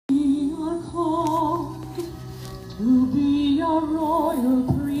a royal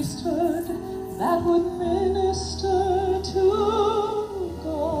priesthood that would minister to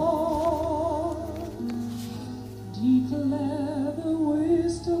God, declare the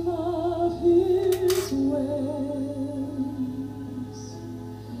wisdom of His ways,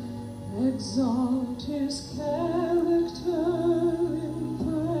 exalt His character in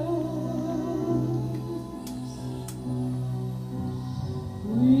praise.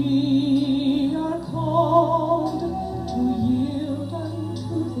 We are called to yield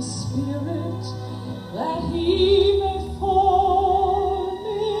unto the Spirit, that He may form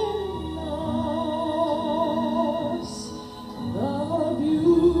in us the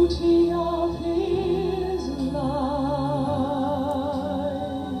beauty of His life,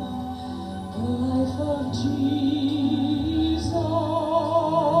 the life of Jesus.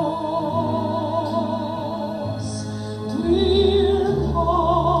 We're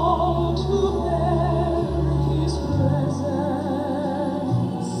called to bear His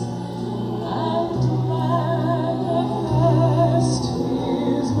presence and manifest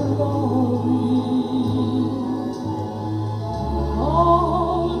His glory,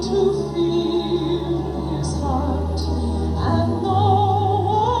 all to feel His heart and know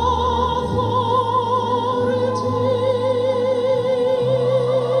authority,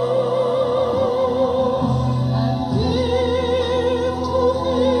 and give to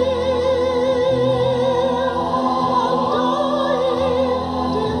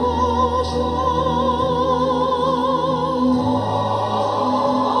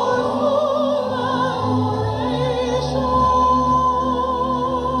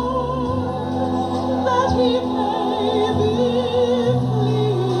that He may be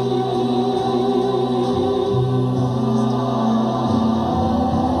pleased.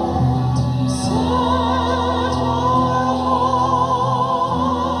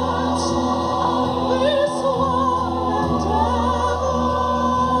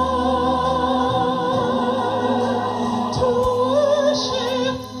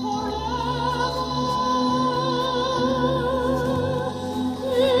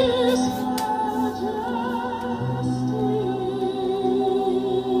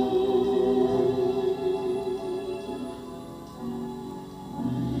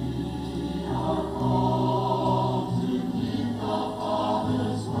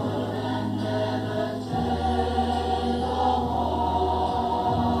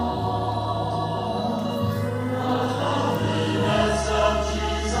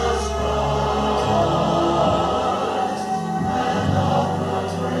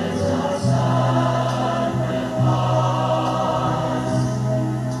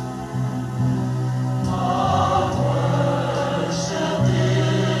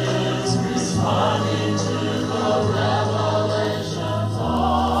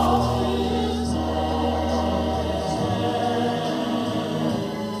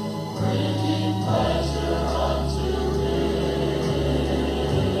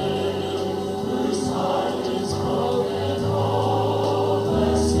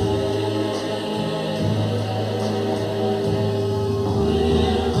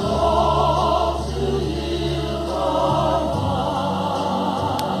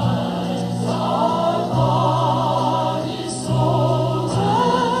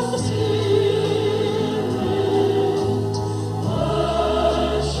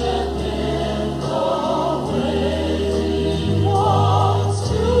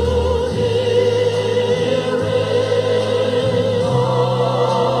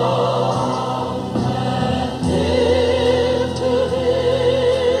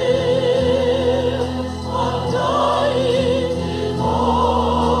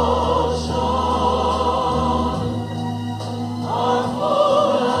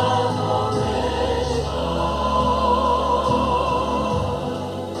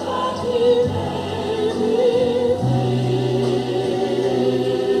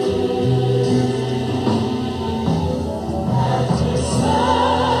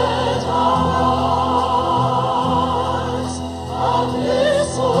 Set our hearts on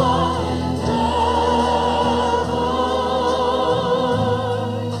this one endeavor,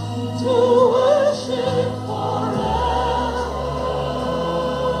 to worship forever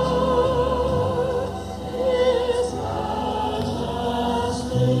His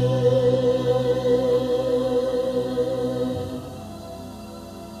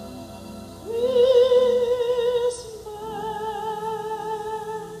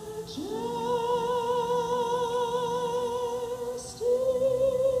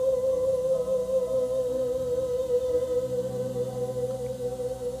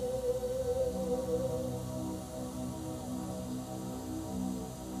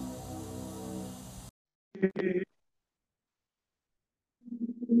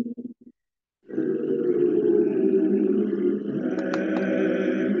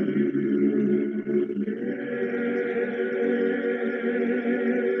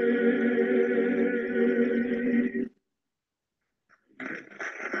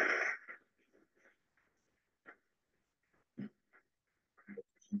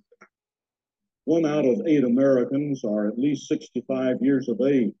of 8 Americans are at least 65 years of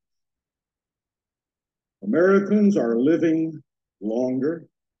age. Americans are living longer,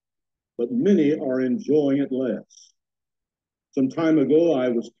 but many are enjoying it less. Some time ago, I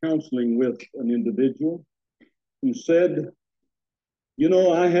was counseling with an individual who said, "You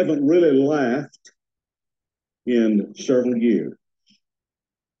know, I haven't really laughed in several years."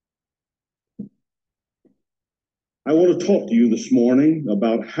 I want to talk to you this morning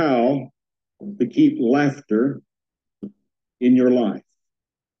about how to keep laughter in your life.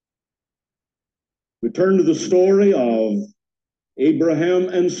 We turn to the story of Abraham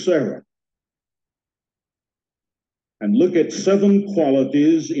and Sarah and look at 7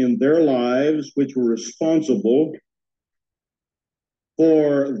 qualities in their lives which were responsible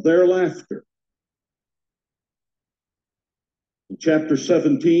for their laughter. In chapter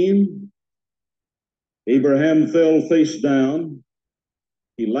 17, Abraham fell face down.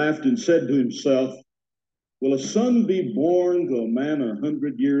 He laughed and said to himself, "Will a son be born to a man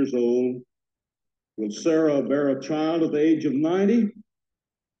 100 years old? Will Sarah bear a child at the age of 90?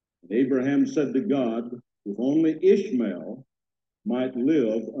 And Abraham said to God, "If only Ishmael might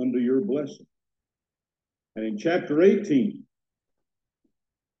live under your blessing." And in chapter 18,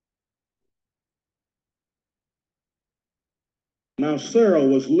 now Sarah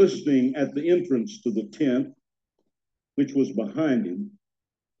was listening at the entrance to the tent, which was behind him.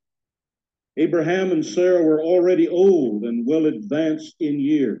 Abraham and Sarah were already old and well advanced in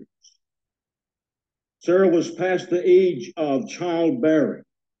years. Sarah was past the age of childbearing.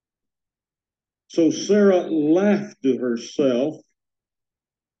 So Sarah laughed to herself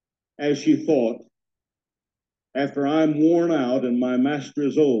as she thought, "After I'm worn out and my master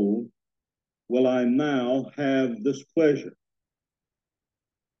is old, will I now have this pleasure?"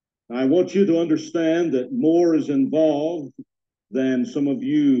 I want you to understand that more is involved than some of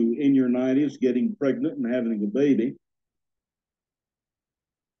you in your 90s getting pregnant and having a baby.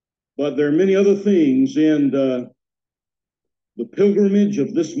 But there are many other things in the pilgrimage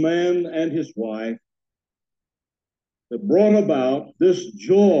of this man and his wife that brought about this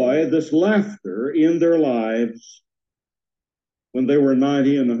joy, this laughter in their lives when they were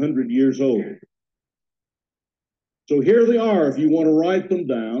 90 and 100 years old. So here they are, if you want to write them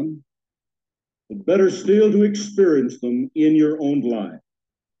down, but better still to experience them in your own life.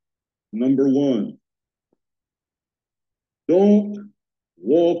 Number 1, don't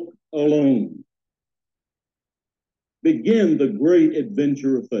walk alone. Begin the great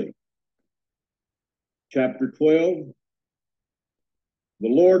adventure of faith. Chapter 12, the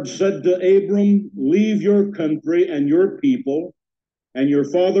Lord said to Abram, "Leave your country and your people and your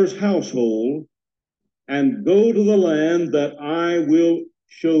father's household and go to the land that I will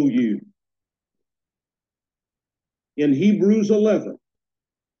show you." In Hebrews 11,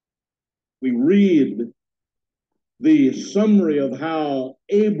 we read the summary of how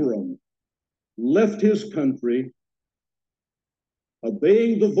Abram left his country,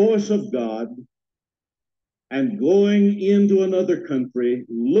 obeying the voice of God, and going into another country,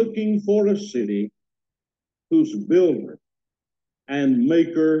 looking for a city whose builder and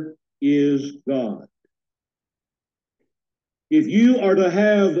maker is God. If you are to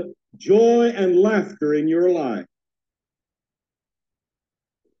have joy and laughter in your life,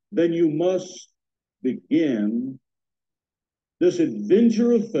 then you must begin this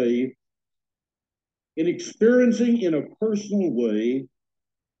adventure of faith in experiencing in a personal way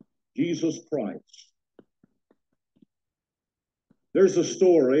Jesus Christ. There's a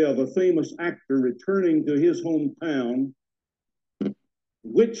story of a famous actor returning to his hometown,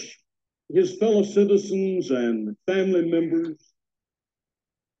 which his fellow citizens and family members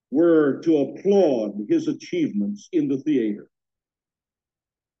were to applaud his achievements in the theater.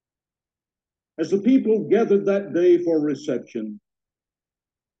 As the people gathered that day for reception,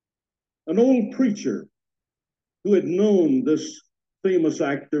 an old preacher who had known this famous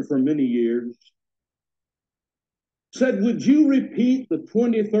actor for many years said, "Would you repeat the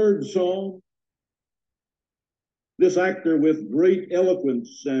 23rd Psalm?" This actor, with great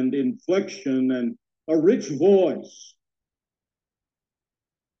eloquence and inflection and a rich voice,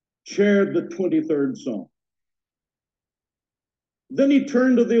 shared the 23rd Psalm. Then he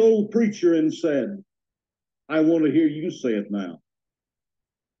turned to the old preacher and said, "I want to hear you say it now."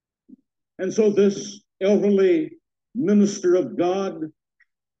 And so this elderly minister of God,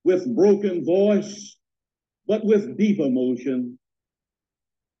 with broken voice, but with deep emotion,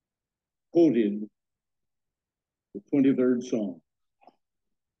 quoted the 23rd Psalm.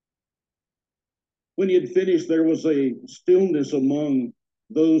 When he had finished, there was a stillness among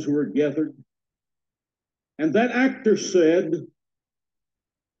those who were gathered. And that actor said,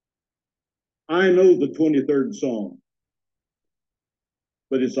 I know the 23rd Psalm,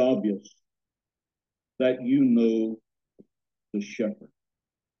 but it's obvious that you know the shepherd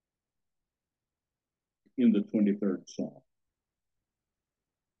in the 23rd Psalm.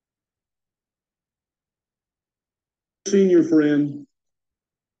 Senior friend,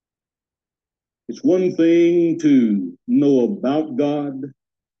 it's one thing to know about God,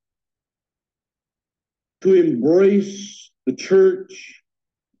 to embrace the church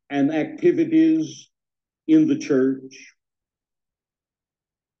and activities in the church.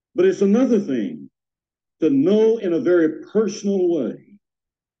 But it's another thing to know in a very personal way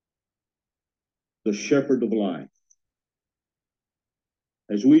the shepherd of life.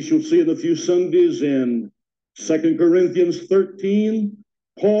 As we shall see in a few Sundays in 2 Corinthians 13,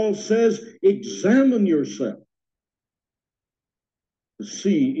 Paul says, examine yourself to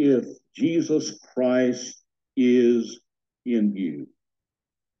see if Jesus Christ is in you.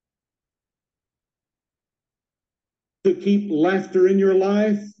 To keep laughter in your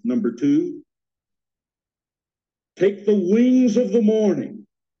life, number 2, take the wings of the morning.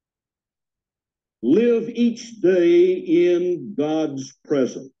 Live each day in God's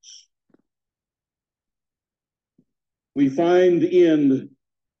presence. We find in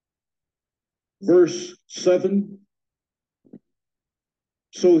verse 7,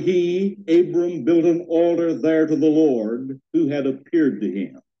 so he, Abram, built an altar there to the Lord who had appeared to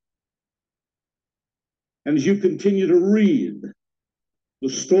him. And as you continue to read the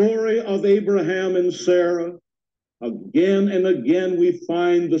story of Abraham and Sarah, again and again we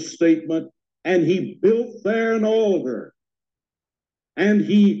find the statement, and he built there an altar, and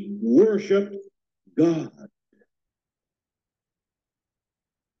he worshiped God.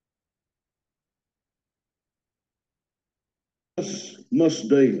 Us must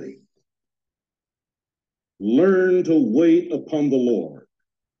daily learn to wait upon the Lord.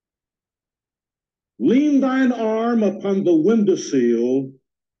 Lean thine arm upon the windowsill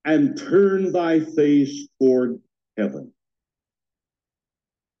and turn thy face toward heaven.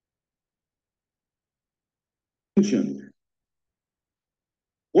 Mentioned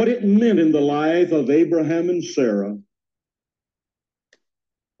what it meant in the life of Abraham and Sarah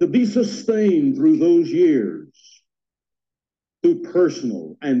to be sustained through those years through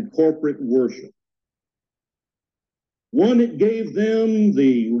personal and corporate worship. One, it gave them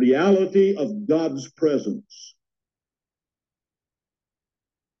the reality of God's presence.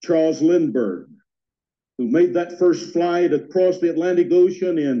 Charles Lindbergh, who made that first flight across the Atlantic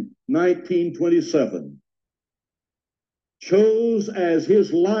Ocean in 1927, chose as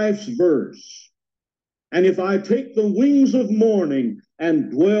his life's verse, and if I take the wings of morning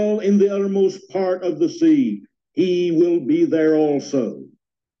and dwell in the uttermost part of the sea, he will be there also.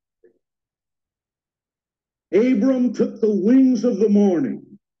 Abram took the wings of the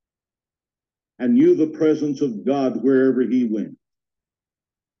morning and knew the presence of God wherever he went.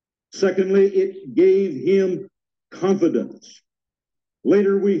 Secondly, it gave him confidence.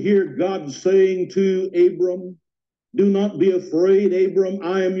 Later we hear God saying to Abram, do not be afraid, Abram,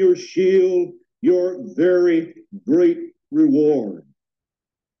 I am your shield, your very great reward.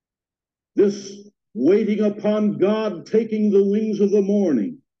 This waiting upon God, taking the wings of the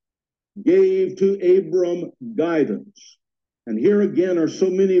morning, gave to Abram guidance. And here again are so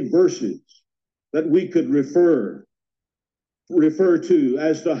many verses that we could refer to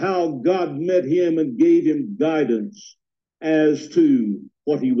as to how God met him and gave him guidance as to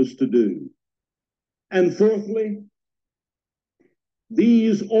what he was to do. And fourthly,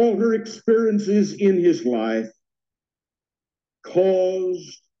 these altar experiences in his life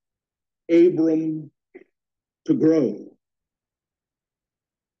caused Abram to grow.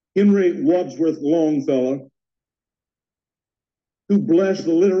 Henry Wadsworth Longfellow, who blessed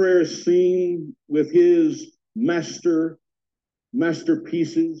the literary scene with his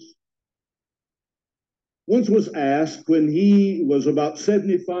masterpieces, once was asked when he was about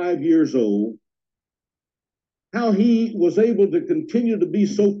 75 years old how he was able to continue to be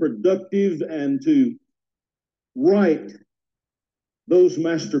so productive and to write those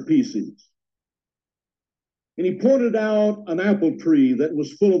masterpieces. And he pointed out an apple tree that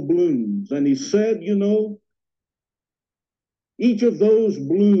was full of blooms, and he said, you know, each of those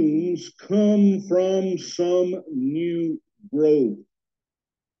blooms come from some new growth.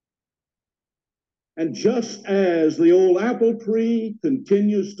 And just as the old apple tree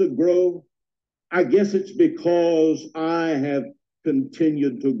continues to grow, I guess it's because I have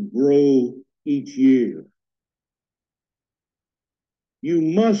continued to grow each year. You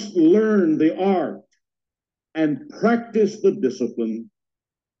must learn the art and practice the discipline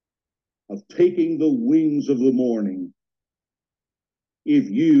of taking the wings of the morning if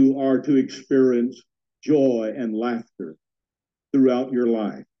you are to experience joy and laughter throughout your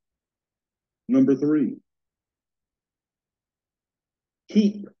life. Number 3,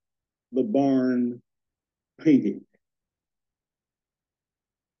 keep the barn painted.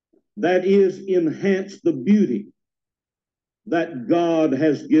 That is, enhance the beauty that God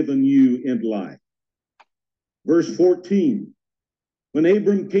has given you in life. Verse 14, when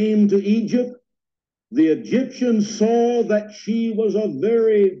Abram came to Egypt, the Egyptians saw that she was a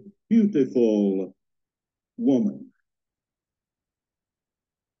very beautiful woman.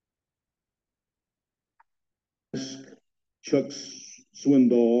 Chuck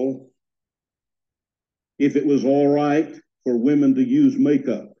Swindoll if it was all right for women to use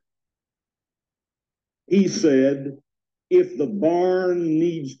makeup. He said, if the barn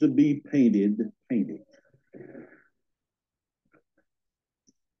needs to be painted, paint it.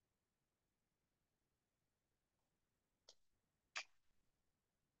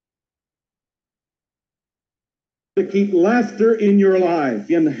 To keep laughter in your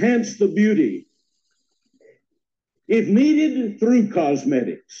life, enhance the beauty, if needed, through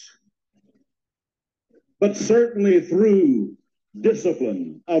cosmetics, but certainly through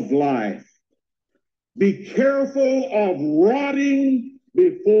discipline of life. Be careful of rotting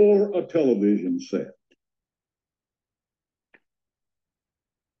before a television set.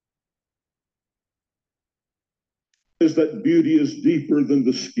 Is that beauty is deeper than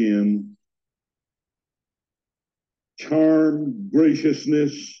the skin. Charm,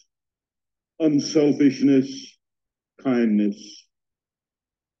 graciousness, unselfishness, kindness.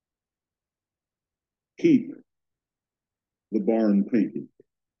 Keep the barn painted.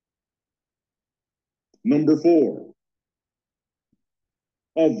 Number 4,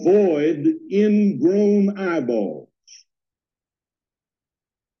 avoid ingrown eyeballs.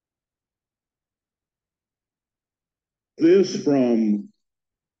 This from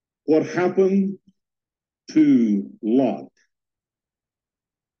what happened to Lot.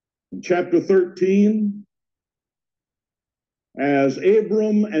 In chapter 13, as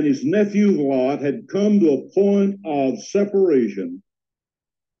Abram and his nephew Lot had come to a point of separation,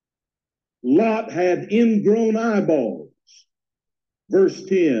 Lot had ingrown eyeballs. Verse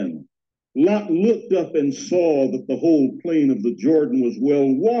 10, Lot looked up and saw that the whole plain of the Jordan was well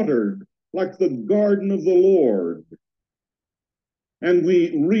watered, like the garden of the Lord. And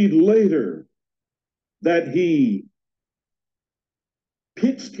we read later that he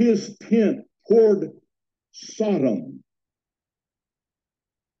pitched his tent toward Sodom.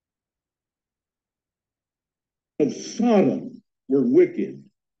 Of Sodom were wicked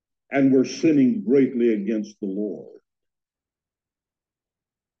and were sinning greatly against the Lord.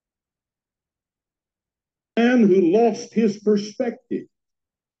 Man who lost his perspective.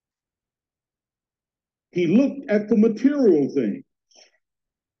 He looked at the material things.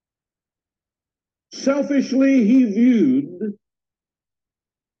 Selfishly, he viewed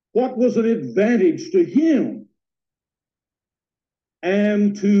what was an advantage to him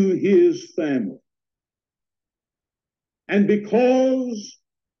and to his family. And because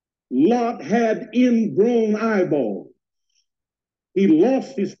Lot had ingrown eyeballs, he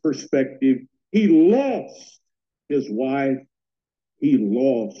lost his perspective, he lost his wife, he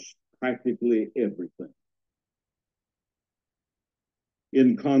lost practically everything.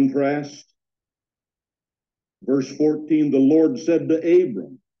 In contrast, verse 14, the Lord said to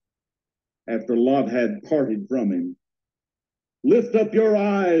Abram, after Lot had parted from him, lift up your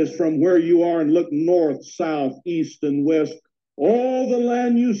eyes from where you are and look north, south, east, and west. All the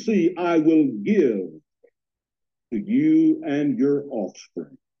land you see, I will give to you and your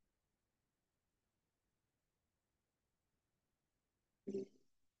offspring.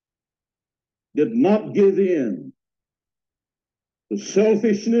 Did not give in to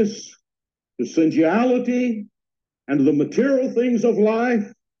selfishness, to sensuality, and to the material things of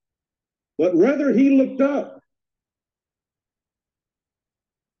life, but rather he looked up.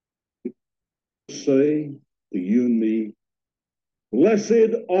 Say to you and me,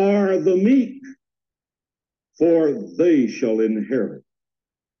 blessed are the meek, for they shall inherit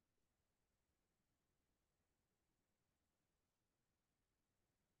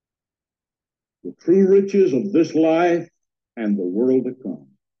the true riches of this life and the world to come.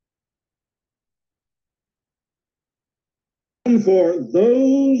 And for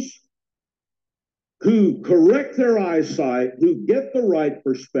those who correct their eyesight, who get the right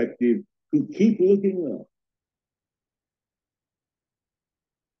perspective, who keep looking up,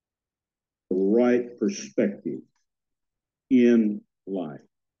 the right perspective in life.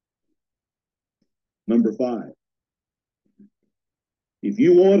 Number 5, if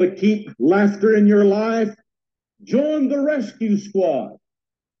you want to keep laughter in your life, Join the rescue squad.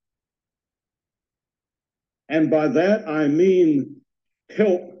 And by that I mean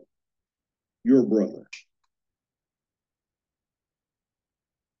help your brother.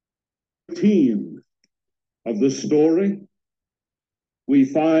 Team of the story, we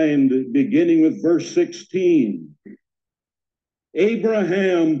find beginning with verse 16,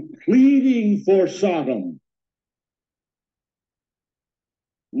 Abraham pleading for Sodom.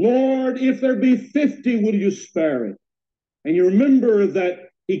 Lord, if there be 50, will you spare it? And you remember that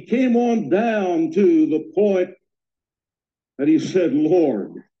he came on down to the point that he said,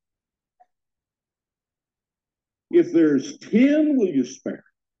 Lord, if there's 10, will you spare?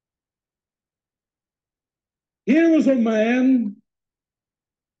 Here was a man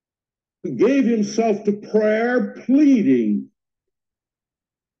who gave himself to prayer, pleading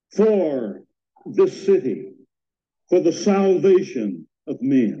for the city, for the salvation of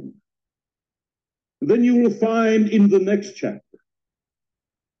men. And then you will find in the next chapter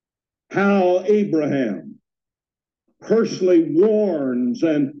how Abraham personally warns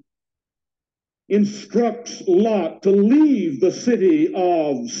and instructs Lot to leave the city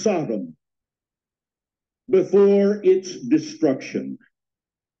of Sodom before its destruction.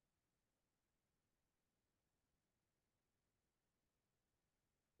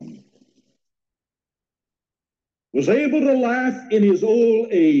 Was able to laugh in his old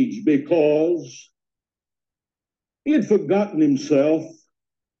age because he had forgotten himself,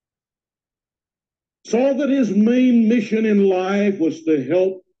 saw that his main mission in life was to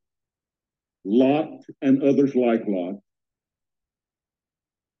help Lot and others like Lot.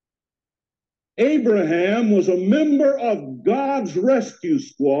 Abraham was a member of God's rescue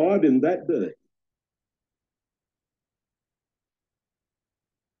squad in that day.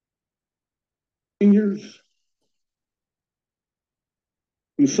 Seniors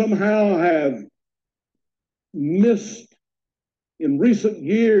who somehow have missed in recent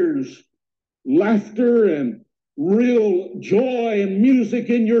years laughter and real joy and music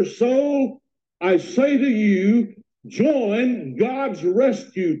in your soul, I say to you, join God's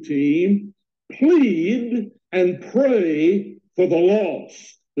rescue team, plead and pray for the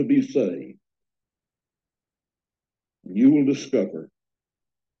lost to be saved. You will discover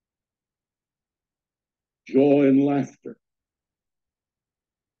joy and laughter.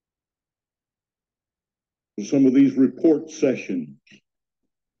 Some of these report sessions,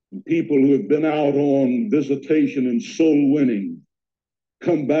 people who have been out on visitation and soul winning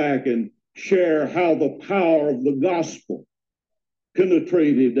come back and share how the power of the gospel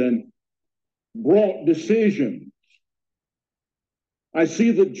penetrated and brought decisions. I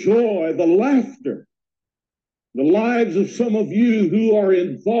see the joy, the laughter, the lives of some of you who are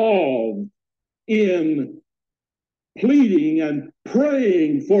involved in pleading and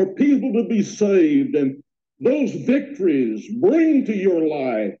praying for people to be saved, and those victories bring to your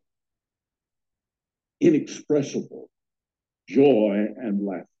life inexpressible joy and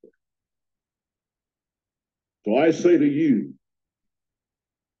laughter. So I say to you,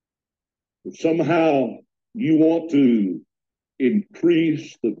 if somehow you want to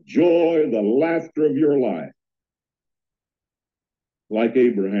increase the joy, the laughter of your life, like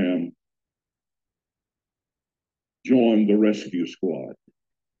Abraham, join the rescue squad.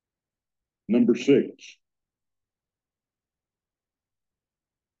 Number 6.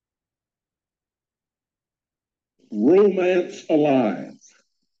 Romance alive.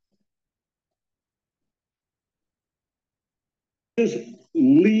 Just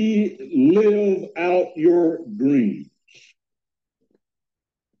live out your dreams.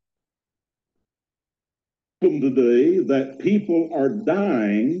 Today that people are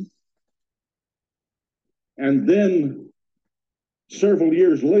dying, and then several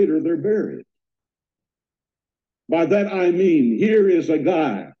years later they're buried. By that I mean, here is a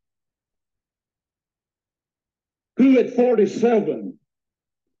guy who at 47,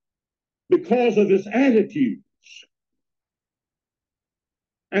 because of his attitudes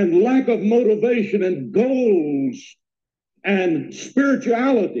and lack of motivation and goals and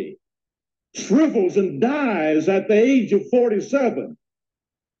spirituality, shrivels and dies at the age of 47.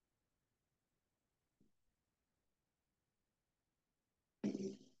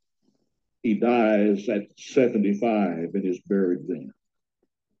 He dies at 75 and is buried then.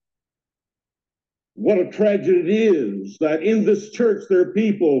 What a tragedy it is that in this church there are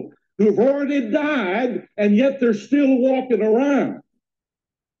people who have already died and yet they're still walking around.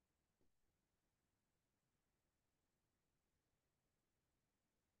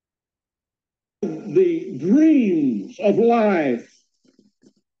 The dreams of life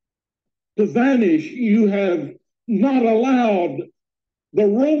to vanish. You have not allowed the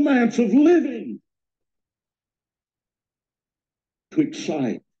romance of living to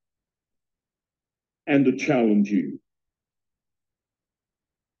excite and to challenge you.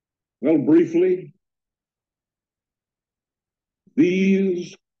 Well, briefly,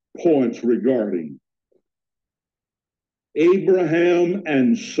 these points regarding Abraham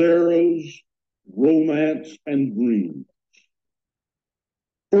and Sarah's romance and dreams.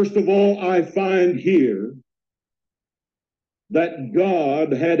 First of all, I find here that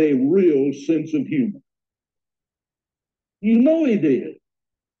God had a real sense of humor. You know he did.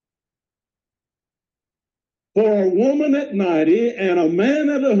 For a woman at 90 and a man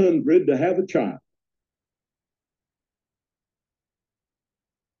at 100 to have a child.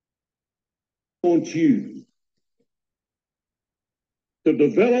 I want you to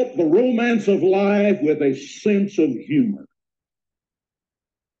develop the romance of life with a sense of humor.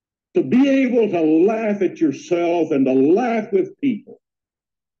 To be able to laugh at yourself and to laugh with people.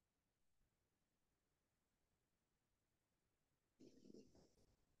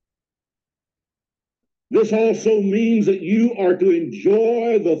 This also means that you are to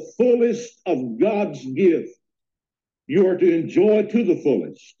enjoy the fullest of God's gift. You are to enjoy to the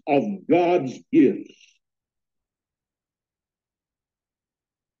fullest of God's gifts.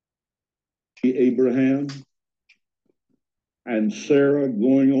 Abraham and Sarah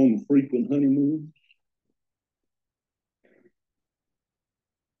going on frequent honeymoons.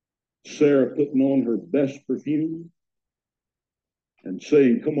 Sarah putting on her best perfume and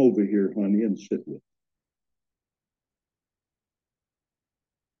saying, "Come over here, honey, and sit with me."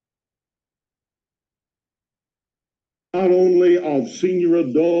 Not only of senior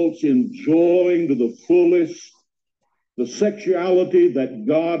adults enjoying to the fullest the sexuality that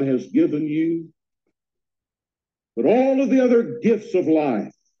God has given you, but all of the other gifts of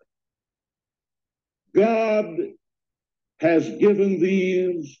life. God has given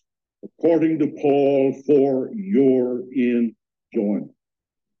these, according to Paul, for your enjoyment.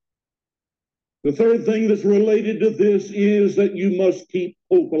 The third thing that's related to this is that you must keep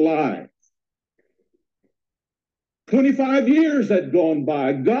hope alive. 25 years had gone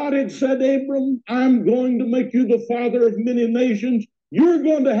by. God had said, "Abram, I'm going to make you the father of many nations. You're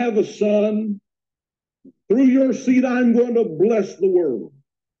going to have a son. Through your seed, I'm going to bless the world."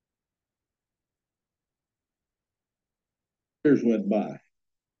 Years went by.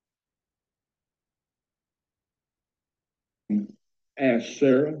 Asked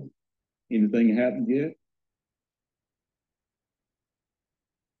Sarah, "Anything happened yet?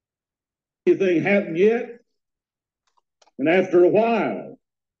 Anything happened yet?" And after a while,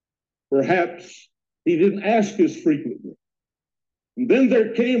 perhaps he didn't ask as frequently. And then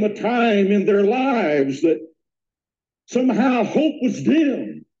there came a time in their lives that somehow hope was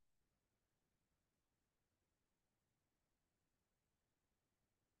dim.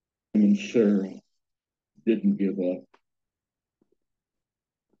 And Sarah didn't give up.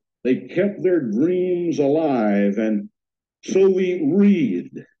 They kept their dreams alive. And so we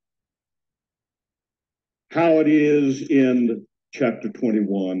read how it is in chapter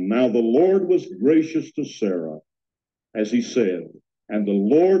 21. Now the Lord was gracious to Sarah, as he said, and the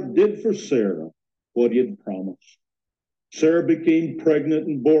Lord did for Sarah what he had promised. Sarah became pregnant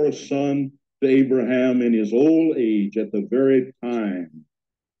and bore a son to Abraham in his old age at the very time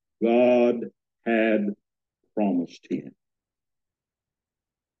God had promised him.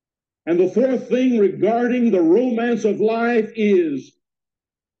 And the fourth thing regarding the romance of life is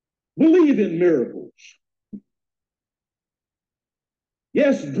believe in miracles.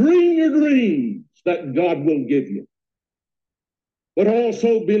 Yes, dream your dreams that God will give you. But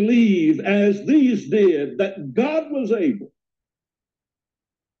also believe, as these did, that God was able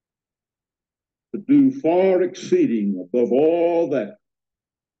to do far exceeding above all that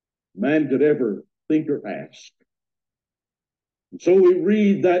man could ever think or ask. And so we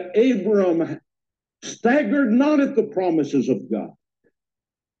read that Abram staggered not at the promises of God,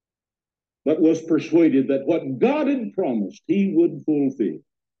 but was persuaded that what God had promised he would fulfill.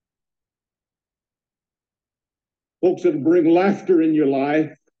 Folks, it'll bring laughter in your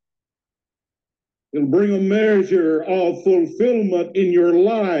life. It'll bring a measure of fulfillment in your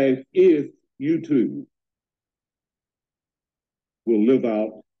life if you too will live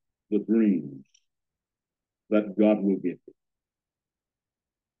out the dreams that God will give you.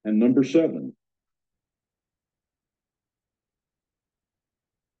 And number 7,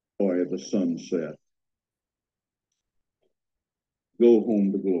 joy of the sunset. Go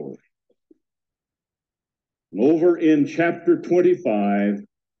home to glory. And over in chapter 25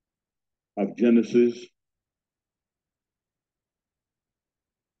 of Genesis,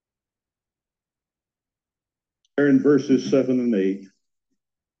 there in verses 7 and 8,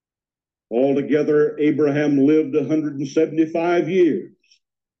 Altogether, Abraham lived 175 years.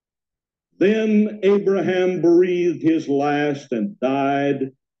 Then Abraham breathed his last and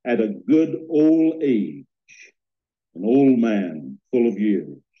died at a good old age, an old man full of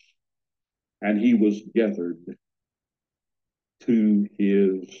years. And he was gathered to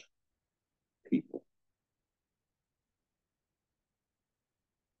his people.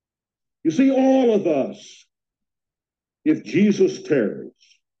 You see, all of us, if Jesus tarries,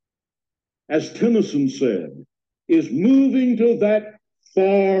 as Tennyson said, is moving to that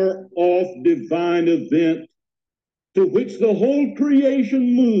far off divine event to which the whole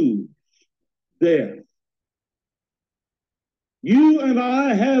creation moves, death. You and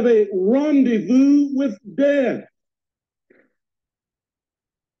I have a rendezvous with death.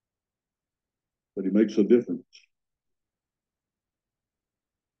 But he makes a difference.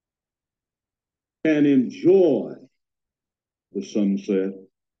 Can enjoy the sunset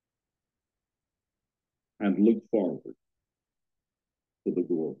and look forward to the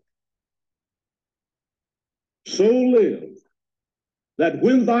glory. So live that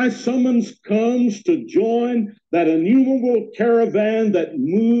when thy summons comes to join that innumerable caravan that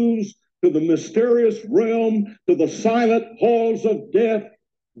moves to the mysterious realm, to the silent halls of death,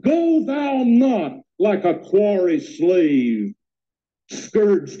 go thou not like a quarry slave,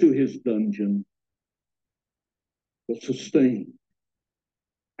 scourged to his dungeon, but sustained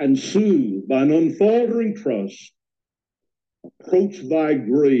and soothed by an unfaltering trust. Approach thy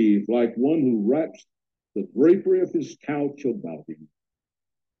grave like one who wraps the drapery of his couch about him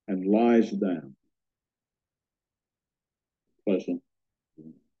and lies down. Pleasant.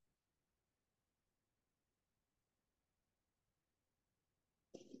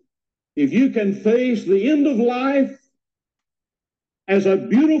 If you can face the end of life as a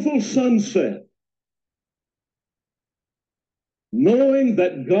beautiful sunset, knowing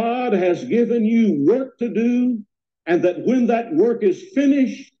that God has given you work to do, and that when that work is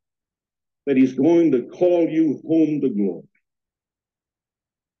finished, that he's going to call you home to glory.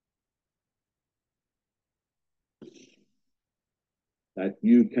 That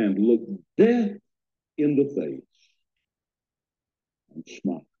you can look death in the face and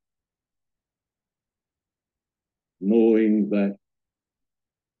smile, knowing that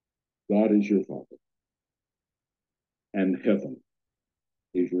God is your Father and heaven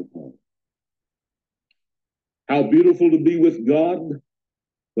is your home. How beautiful to be with God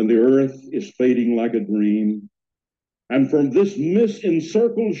when the earth is fading like a dream. And from this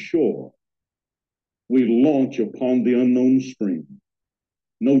mist-encircled shore, we launch upon the unknown stream.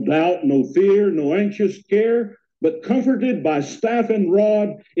 No doubt, no fear, no anxious care, but comforted by staff and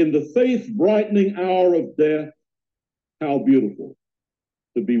rod in the faith-brightening hour of death. How beautiful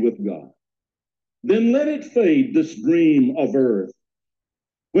to be with God. Then let it fade, this dream of earth,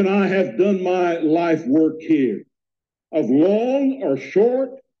 when I have done my life work here, of long or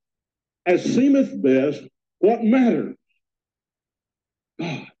short, as seemeth best, what matters?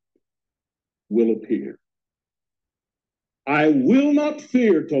 God will appear. I will not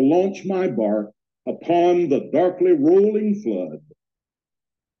fear to launch my bark upon the darkly rolling flood.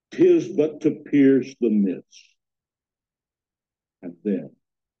 'Tis but to pierce the mist, and then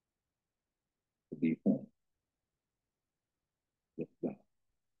to be home with God.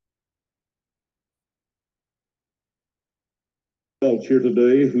 Folks here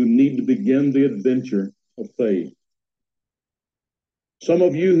today who need to begin the adventure of faith. Some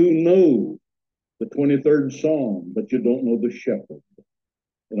of you who know the 23rd Psalm, but you don't know the shepherd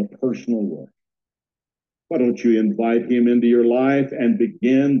in a personal way. Why don't you invite him into your life and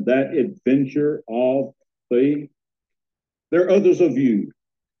begin that adventure of faith? There are others of you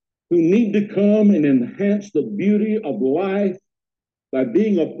who need to come and enhance the beauty of life by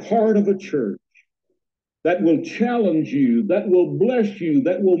being a part of a church that will challenge you, that will bless you,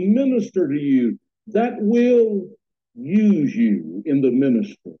 that will minister to you, that will use you in the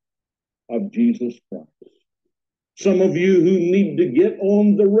ministry of Jesus Christ. Some of you who need to get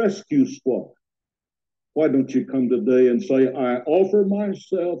on the rescue squad, why don't you come today and say, I offer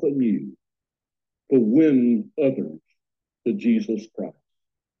myself anew to win others to Jesus Christ.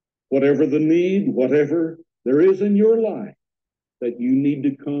 Whatever the need, whatever there is in your life that you need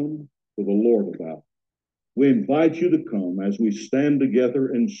to come to the Lord about, we invite you to come as we stand together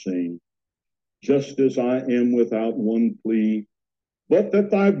and sing, just as I am without one plea, but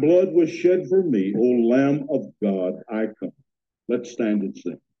that thy blood was shed for me, O Lamb of God, I come. Let's stand and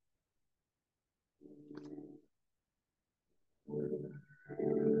sing.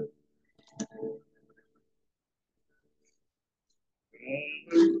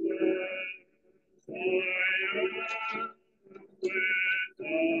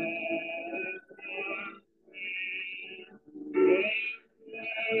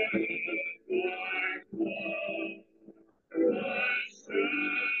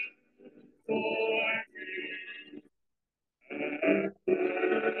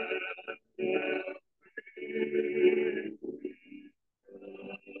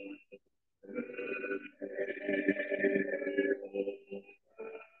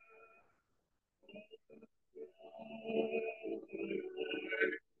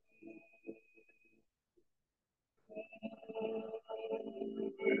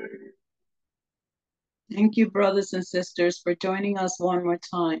 Thank you, brothers and sisters, for joining us one more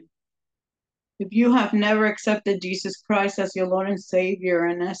time. If you have never accepted Jesus Christ as your Lord and Savior,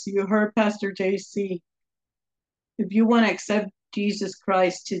 and as you heard Pastor JC, if you want to accept Jesus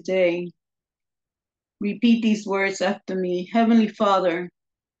Christ today, repeat these words after me. Heavenly Father,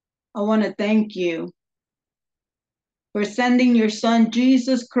 I want to thank you for sending your Son,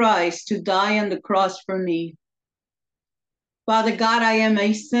 Jesus Christ, to die on the cross for me. Father God, I am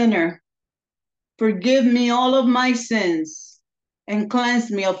a sinner. Forgive me all of my sins and cleanse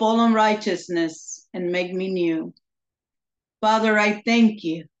me of all unrighteousness and make me new. Father, I thank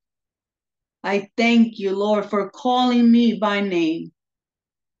you. I thank you, Lord, for calling me by name.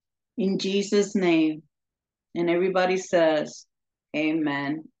 In Jesus' name. And everybody says,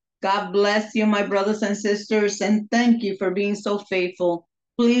 amen. God bless you, my brothers and sisters, and thank you for being so faithful.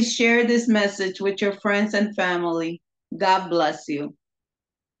 Please share this message with your friends and family. God bless you.